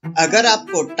अगर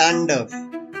आपको तांडव,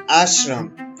 आश्रम,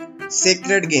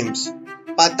 सेक्रेड गेम्स,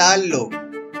 पाताल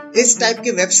लोक इस टाइप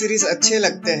के वेब सीरीज अच्छे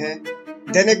लगते हैं,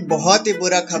 देन एक बहुत ही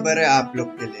बुरा खबर है आप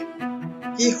लोग के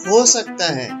लिए कि हो सकता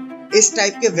है इस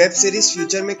टाइप के वेब सीरीज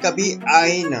फ्यूचर में कभी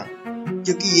आए ही ना,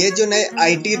 क्योंकि ये जो नए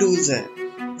आईटी रूल्स हैं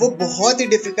वो बहुत ही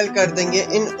डिफिकल्ट कर देंगे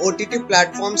इन ओटीटी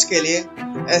प्लेटफॉर्म्स के लिए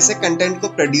ऐसे कंटेंट को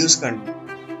प्रोड्यूस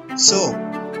करना। सो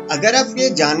अगर आप ये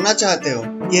जानना चाहते हो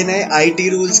ये नए आईटी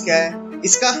रूल्स क्या है,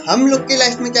 इसका हम लोग की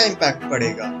लाइफ में क्या इम्पैक्ट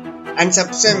पड़ेगा, एंड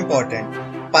सबसे इम्पोर्टेंट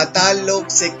पाताल लोक,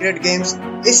 सेक्रेड गेम्स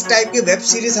इस टाइप के वेब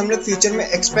सीरीज हम लोग फ्यूचर में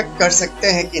एक्सपेक्ट कर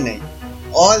सकते हैं कि नहीं,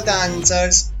 all the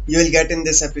answers you will get in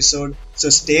this episode, so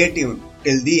stay tuned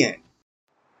till the end.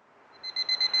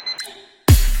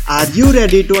 Are you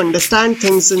ready to understand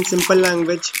things in simple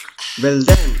language? Well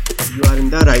then, you are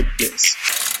in the right place.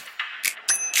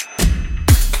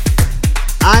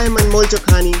 I am Anmol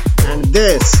Chokhani and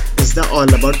this is the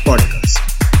All About Podcast.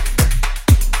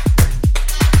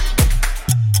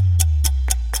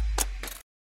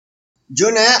 जो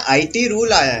नया IT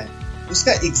rule आया है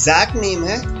उसका exact name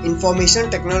है information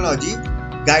technology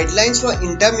Guidelines for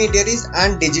Intermediaries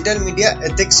and Digital Media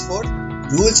Ethics Code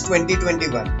Rules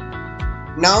 2021.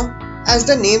 Now, as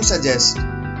the name suggests,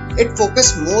 it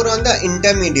focuses more on the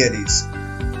intermediaries.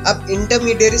 अब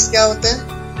intermediaries क्या होता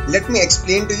है? Let me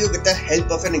explain to you with the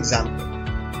help of an example.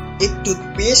 एक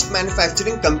toothpaste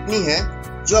manufacturing company है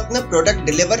जो अपना product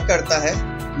deliver करता है,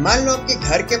 मान लो आपके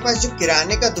घर के पास जो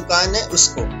किराने का दुकान है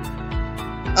उसको।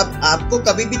 अब आपको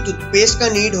कभी भी टूथपेस्ट का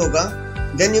नीड होगा,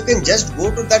 then you can just go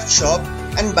to that shop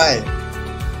and buy it.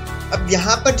 अब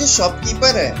यहाँ पर जो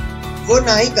शॉपकीपर है वो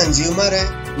ना ही कंज्यूमर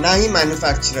है ना ही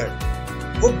मैन्युफैक्चरर,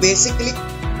 वो बेसिकली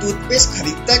टूथपेस्ट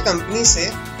खरीदता है कंपनी से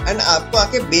एंड आपको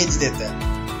आके बेच देता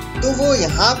है। तो वो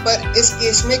यहाँ पर इस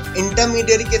केस में एक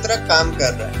इंटरमीडियरी की तरह काम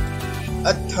कर रहा है,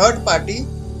 अ थर्ड पार्टी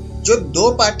जो दो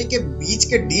पार्टी के बीच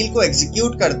के डील को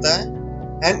एग्जीक्यूट करता है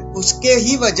एंड उसके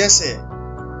ही वजह से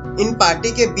इन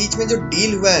पार्टी के बीच में जो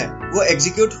डील हुआ है वो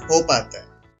एग्जीक्यूट हो पाता है।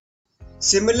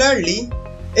 Similarly,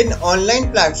 in online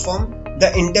platform, the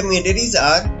intermediaries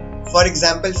are, for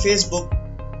example, Facebook,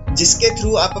 जिसके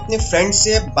थ्रू आप अपने फ्रेंड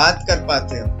से बात कर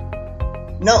पाते हो।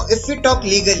 Now, if we talk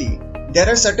legally, there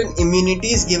are certain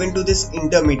immunities given to these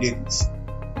intermediaries.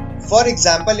 For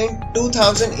example, in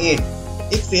 2008,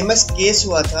 एक famous case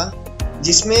हुआ था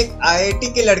जिसमें एक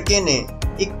IIT के लड़के ने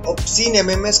एक obscene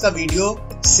MMS का वीडियो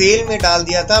सेल में डाल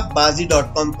दिया था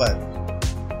Bazi.com पर।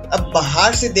 अब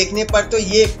बाहर से देखने पर तो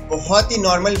ये बहुत ही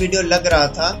नॉर्मल वीडियो लग रहा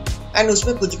था एंड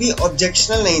उसमें कुछ भी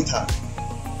ऑब्जेक्शनल नहीं था,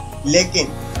 लेकिन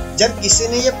जब किसी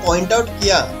ने ये पॉइंट आउट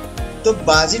किया तो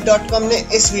Bazi.com ने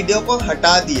इस वीडियो को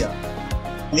हटा दिया।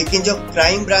 लेकिन जो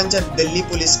क्राइम ब्रांच है दिल्ली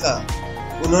पुलिस का,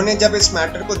 उन्होंने जब इस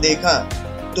मैटर को देखा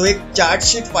तो एक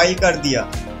चार्जशीट फाइल कर दिया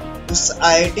उस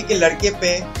IIT के लड़के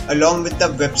पे along with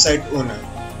the website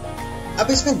owner.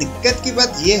 अब इसमें दिक्कत की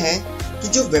बात ये है कि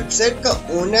जो वेबसाइट का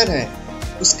ओनर है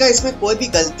उसका इसमें कोई भी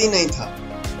गलती नहीं था।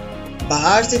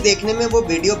 बाहर से देखने में वो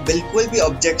वीडियो बिल्कुल भी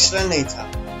ऑब्जेक्शनल नहीं था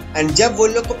एंड जब वो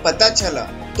लोग को पता चला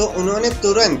तो उन्होंने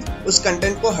तुरंत उस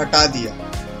कंटेंट को हटा दिया,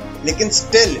 लेकिन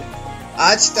स्टिल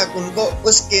आज तक उनको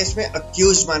उस केस में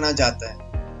अक्यूज माना जाता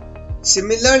है।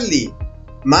 सिमिलरली,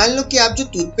 मान लो कि आप जो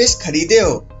टूथपेस्ट खरीदे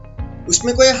हो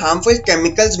उसमें कोई हार्मफुल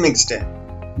केमिकल्स मिक्स्ड है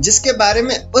जिसके बारे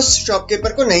में उस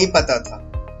शॉपकीपर को नहीं पता था,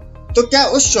 तो क्या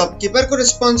उस शॉपकीपर को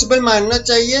रिस्पॉन्सिबल मानना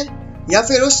चाहिए या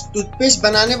फिर उस टूथपेस्ट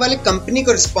बनाने वाले कंपनी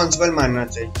को रिस्पॉन्सिबल मानना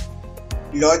चाहिए?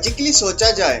 लॉजिकली सोचा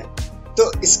जाए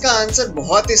तो इसका आंसर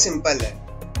बहुत ही सिंपल है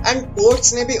एंड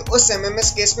कोर्ट्स ने भी उस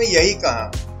MMS केस में यही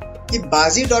कहा कि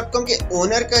Bazi.com के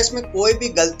ओनर का इसमें कोई भी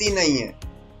गलती नहीं है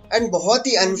एंड बहुत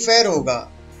ही अनफेयर होगा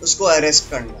उसको अरेस्ट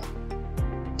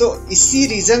करना। तो इसी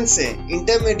रीजन से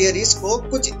इंटरमीडियरीज को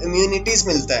कुछ इम्यूनिटीज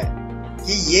मिलता है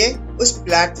कि ये उस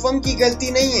प्लेटफॉर्म की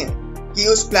गलती नहीं है कि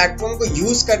उस प्लेटफॉर्म को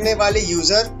यूज करने वाले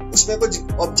यूजर उसमें कुछ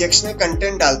ऑब्जेक्शनल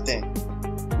कंटेंट डालते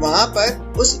हैं, वहां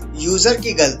पर उस यूजर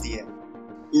की गलती है।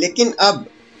 लेकिन अब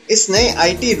इस नए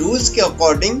आईटी रूल्स के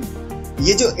अकॉर्डिंग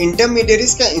ये जो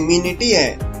इंटरमीडियरीज का इम्यूनिटी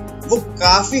है वो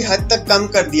काफी हद तक कम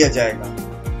कर दिया जाएगा।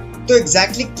 तो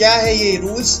एग्जैक्टली क्या है ये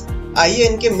रूल्स, आइए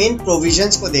इनके मेन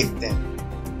प्रोविजंस को देखते हैं।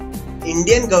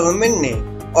 इंडियन गवर्नमेंट ने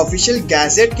ऑफिशियल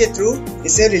गैजेट के थ्रू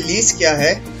इसे रिलीज किया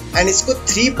है एंड इसको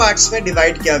 3 पार्ट्स में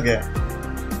डिवाइड किया गया।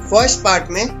 फर्स्ट पार्ट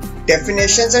में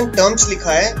डेफिनेशंस एंड टर्म्स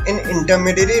लिखा है इन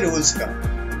इंटरमीडियरी रूल्स का।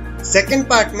 सेकंड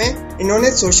पार्ट में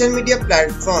इन्होंने सोशल मीडिया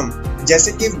प्लेटफॉर्म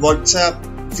जैसे कि WhatsApp,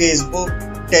 Facebook,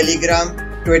 Telegram,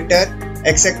 Twitter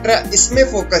etcetera इसमें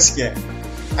फोकस किया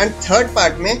है। एंड थर्ड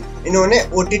पार्ट में इन्होंने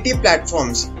OTT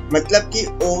प्लेटफॉर्म्स मतलब कि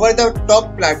over the top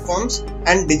platforms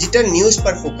and digital news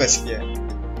पर फोकस किया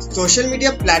है। सोशल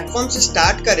मीडिया प्लेटफॉर्म से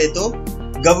स्टार्ट करें तो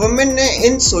गवर्नमेंट ने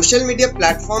इन सोशल मीडिया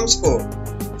प्लेटफॉर्म्स को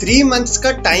 3 मंथ्स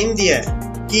का टाइम दिया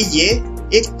है कि ये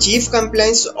एक चीफ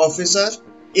कंप्लायंस ऑफिसर,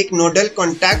 एक नोडल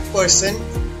कॉन्टैक्ट पर्सन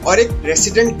और एक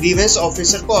रेसिडेंट ग्रीवेंस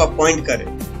ऑफिसर को अपॉइंट करे।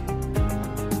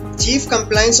 चीफ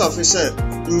कंप्लायंस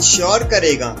ऑफिसर इंश्योर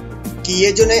करेगा कि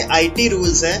ये जो नए आईटी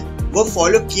रूल्स हैं वो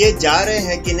फॉलो किए जा रहे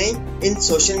हैं कि नहीं इन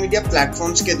सोशल मीडिया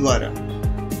प्लेटफॉर्म्स के द्वारा।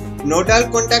 नोडल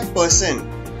कॉन्टैक्ट पर्सन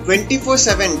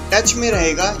 24/7 टच में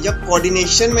रहेगा या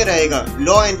कोऑर्डिनेशन में रहेगा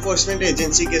लॉ एनफोर्समेंट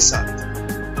एजेंसी के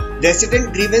साथ। Resident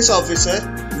grievance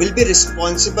officer will be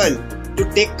responsible to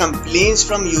take complaints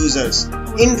from users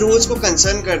in rules को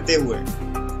कंसर्न करते हुए।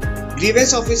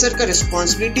 ग्रीवेंस ऑफिसर का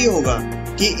रिस्पॉन्सिबिलिटी होगा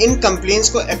कि इन कंप्लेंट्स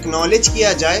को एक्नॉलेज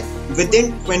किया जाए with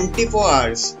in 24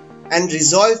 hours and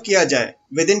resolve किया जाए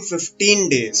विद इन 15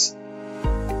 डेज।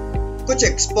 कुछ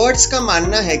एक्सपर्ट्स का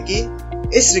मानना है कि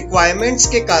इस रिक्वायरमेंट्स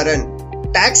के कारण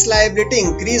टैक्स लायबिलिटी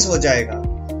इंक्रीज हो जाएगा,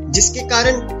 जिसके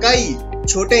कारण कई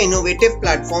छोटे इनोवेटिव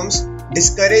प्लेटफॉर्म्स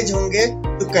डिस्करेज होंगे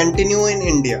टू कंटिन्यू इन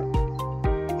इंडिया।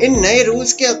 इन नए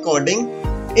रूल्स के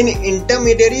अकॉर्डिंग इन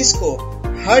इंटरमीडियरीज को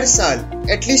हर साल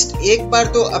एटलीस्ट एक बार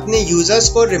तो अपने यूजर्स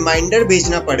को रिमाइंडर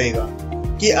भेजना पड़ेगा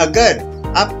कि अगर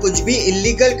आप कुछ भी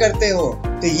इलीगल करते हो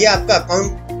तो ये आपका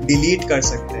अकाउंट डिलीट कर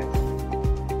सकते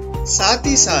हैं। साथ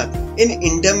ही साथ इन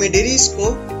इंटरमीडियरीज को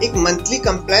एक मंथली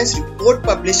कंप्लायंस रिपोर्ट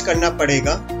पब्लिश करना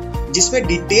पड़ेगा, जिसमें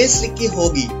डिटेल्स लिखी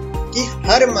होगी कि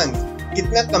हर मंथ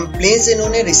कितना कंप्लेंट्स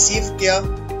इन्होंने रिसीव किया,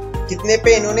 कितने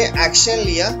पे इन्होंने एक्शन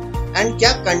लिया एंड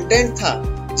क्या कंटेंट था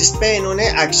जिसपे इन्होंने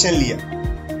एक्शन लिया।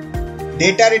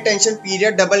 डेटा रिटेंशन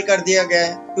पीरियड डबल कर दिया गया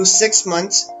है to 6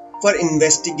 months for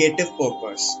investigative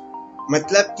purpose.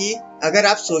 मतलब कि अगर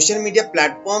आप सोशल मीडिया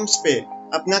प्लेटफॉर्म्स पे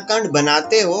अपना अकाउंट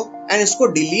बनाते हो एंड उसको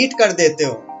डिलीट कर देते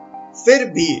हो, फिर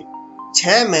भी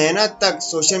 6 महीना तक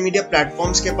सोशल मीडिया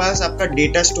प्लेटफॉर्म्स के पास आपका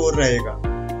डेटा स्टोर रहेगा,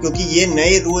 क्योंकि ये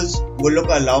नए रूल्स वो लोग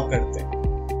अलाउ करते हैं।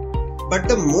 But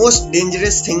the most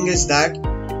dangerous thing is that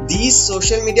these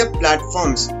social media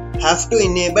platforms have to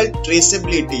enable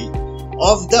traceability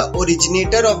of the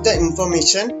originator of the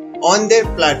information on their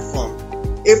platform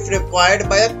if required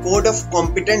by a code of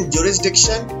competent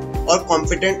jurisdiction or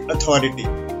competent authority।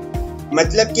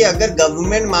 मतलब कि अगर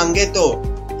government मांगे तो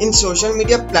इन social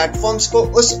media platforms को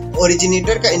उस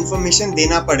originator का information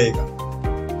देना पड़ेगा।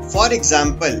 फॉर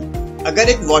एग्जाम्पल, अगर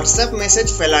एक व्हाट्सएप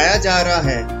मैसेज फैलाया जा रहा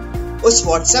है, उस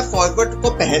व्हाट्सएप फॉरवर्ड को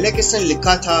पहले किसने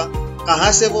लिखा था,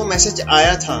 कहां से वो मैसेज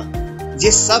आया था, ये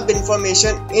सब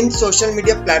information in social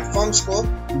media platforms को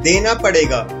देना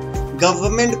पड़ेगा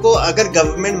गवर्नमेंट को, अगर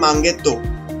गवर्नमेंट मांगे तो।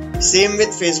 सेम विद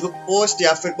फेसबुक पोस्ट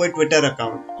या फिर कोई ट्विटर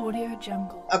अकाउंट।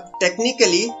 अब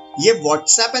टेक्निकली ये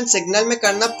व्हाट्सएप एंड सिग्नल में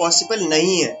करना पॉसिबल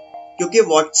नहीं है, क्योंकि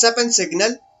WhatsApp and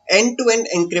signal and to and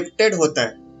encrypted होता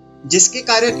है, जिसके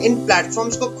कारण इन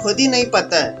प्लेटफॉर्म्स को खुद ही नहीं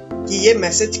पता है कि ये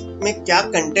मैसेज में क्या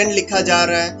कंटेंट लिखा जा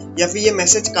रहा है या फिर ये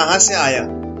मैसेज कहां से आया।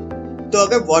 तो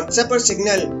अगर व्हाट्सएप और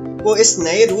सिग्नल को इस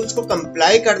नए रूल्स को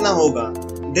कंप्लाई करना होगा,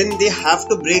 then they have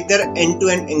to break there and to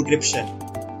end encryption.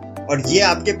 और ये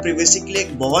आपके प्राइवेसी के लिए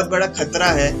एक बहुत बड़ा खतरा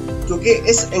है, क्योंकि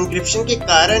इस एन्क्रिप्शन के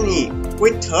कारण ही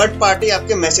कोई थर्ड पार्टी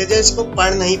आपके मैसेजेस को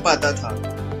पढ़ नहीं पाता था।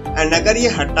 एंड अगर ये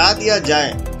हटा दिया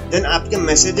जाए, देन आपके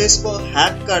मैसेजेस को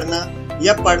हैक करना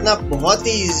या पढ़ना बहुत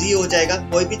ही इजी हो जाएगा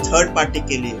कोई भी थर्ड पार्टी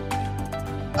के लिए।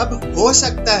 अब हो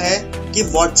सकता है कि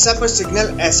व्हाट्सएप और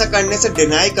सिग्नल ऐसा करने से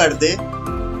डिनाई कर दे।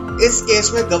 इस केस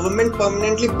में गवर्नमेंट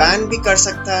परमानेंटली बैन भी कर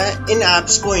सकता है इन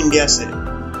एप्स को इंडिया से।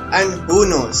 And who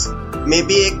knows, may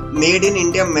be एक made in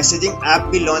India messaging app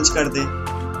भी लॉन्च कर दे।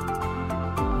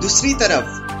 दूसरी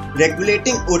तरफ,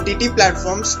 regulating OTT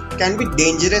platforms can be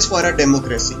dangerous for a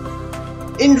democracy.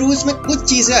 In rules में कुछ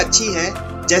चीजें अच्छी हैं,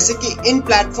 जैसे कि इन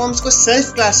प्लेटफॉर्म्स को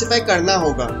सेल्फ क्लासिफाई करना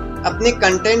होगा अपने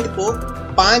कंटेंट को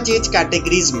 5 एज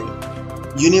कैटेगरीज में: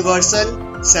 यूनिवर्सल,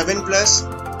 7+,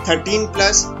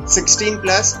 13+,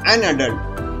 16+ एंड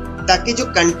अडल्ट, ताकि जो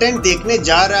कंटेंट देखने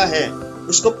जा रहा है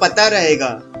उसको पता रहेगा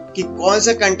कि कौन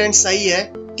सा कंटेंट सही है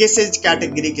किस एज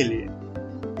कैटेगरी के लिए।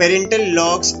 पेरेंटल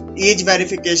लॉक्स, एज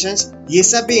वेरिफिकेशंस, ये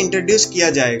सब भी इंट्रोड्यूस किया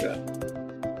जाएगा।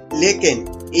 लेकिन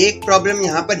एक प्रॉब्लम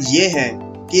यहाँ पर यह है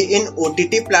कि इन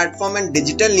OTT platform and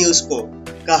digital news को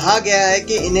कहा गया है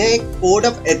कि इन्हें एक कोड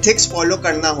ऑफ एथिक्स फॉलो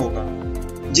करना होगा,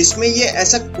 जिसमें ये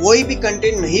ऐसा कोई भी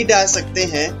कंटेंट नहीं डाल सकते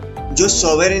हैं जो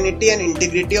sovereignty and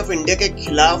integrity of India के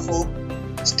खिलाफ हो,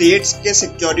 स्टेट्स के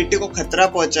सिक्योरिटी को खतरा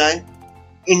पहुंचाए,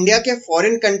 इंडिया के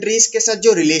फॉरेन कंट्रीज के साथ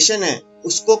जो रिलेशन है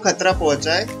उसको खतरा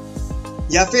पहुंचाए,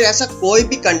 या फिर ऐसा कोई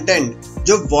भी कंटेंट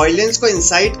जो वायलेंस को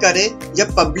इंसाइट करे या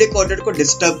पब्लिक ऑर्डर को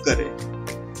डिस्टर्ब करे।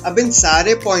 अब इन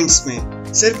सारे पॉइंट्स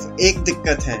में सिर्फ एक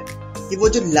दिक्कत है कि वो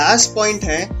जो लास्ट पॉइंट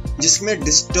है जिसमें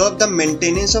disturb the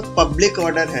maintenance of public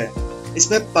order है,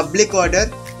 इसमें पब्लिक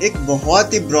ऑर्डर एक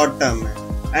बहुत ही ब्रॉड टर्म है।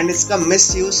 एंड इसका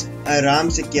मिसयूज आराम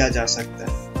से किया जा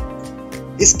सकता है।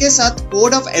 इसके साथ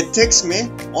कोड ऑफ एथिक्स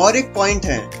में और एक पॉइंट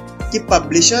है कि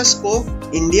पब्लिशर्स को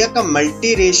इंडिया का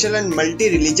multi racial and multi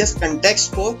religious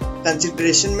context को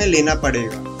कंसिडरेशन में लेना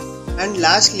पड़ेगा। एंड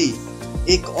लास्टली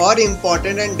एक और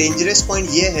इम्पॉर्टेंट एंड डेंजरस पॉइंट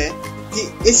ये है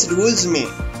कि इस रूल्स में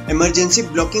इमरजेंसी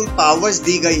ब्लॉकिंग पावर्स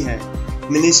दी गई है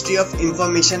ministry of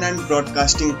information and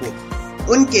broadcasting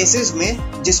को उन केसेस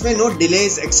में जिसमें नो डिले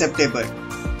इज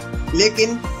एक्सेप्टेबल।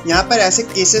 लेकिन यहाँ पर ऐसे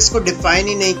केसेस को डिफाइन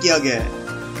ही नहीं किया गया है,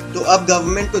 तो अब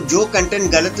गवर्नमेंट को जो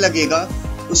कंटेंट गलत लगेगा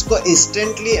उसको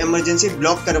इंस्टेंटली इमरजेंसी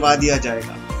ब्लॉक करवा दिया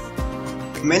जाएगा।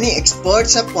 Many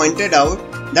experts have pointed out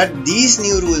that these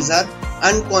new rules are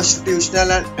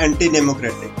unconstitutional and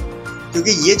anti-democratic,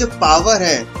 क्योंकि ये जो पावर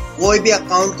है कोई भी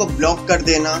अकाउंट को ब्लॉक कर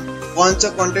देना, कौन सा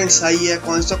कंटेंट सही है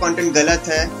कौन सा कंटेंट गलत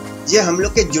है, ये हम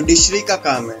लोग के जुडिशरी का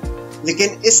काम है।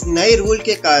 लेकिन इस नए रूल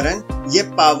के कारण ये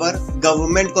पावर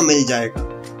गवर्नमेंट को मिल जाएगा।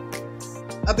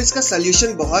 अब इसका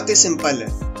सॉल्यूशन बहुत ही सिंपल है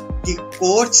कि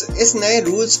कोर्ट्स इस नए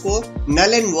रूल्स को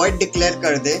नल एंड वॉइड डिक्लेयर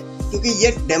कर दे, क्योंकि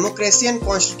ये डेमोक्रेसी एंड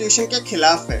कॉन्स्टिट्यूशन के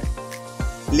खिलाफ है।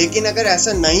 लेकिन अगर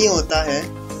ऐसा नहीं होता है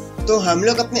तो हम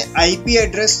लोग अपने आईपी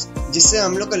एड्रेस जिससे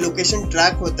हम लोग का लोकेशन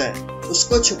ट्रैक होता है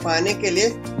उसको छुपाने के लिए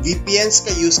VPNs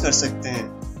का यूज कर सकते हैं।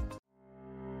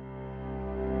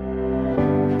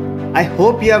 I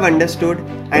hope you have understood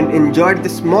and enjoyed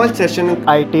this small session on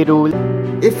IT rule.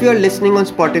 If you are listening on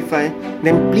Spotify,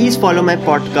 then please follow my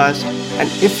podcast.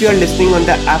 And if you are listening on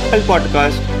the Apple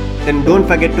podcast, then don't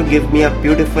forget to give me a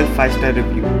beautiful 5-star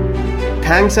review.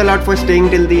 Thanks a lot for staying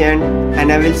till the end,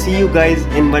 and I will see you guys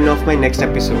in one of my next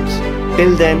episodes.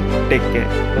 Till then, take care.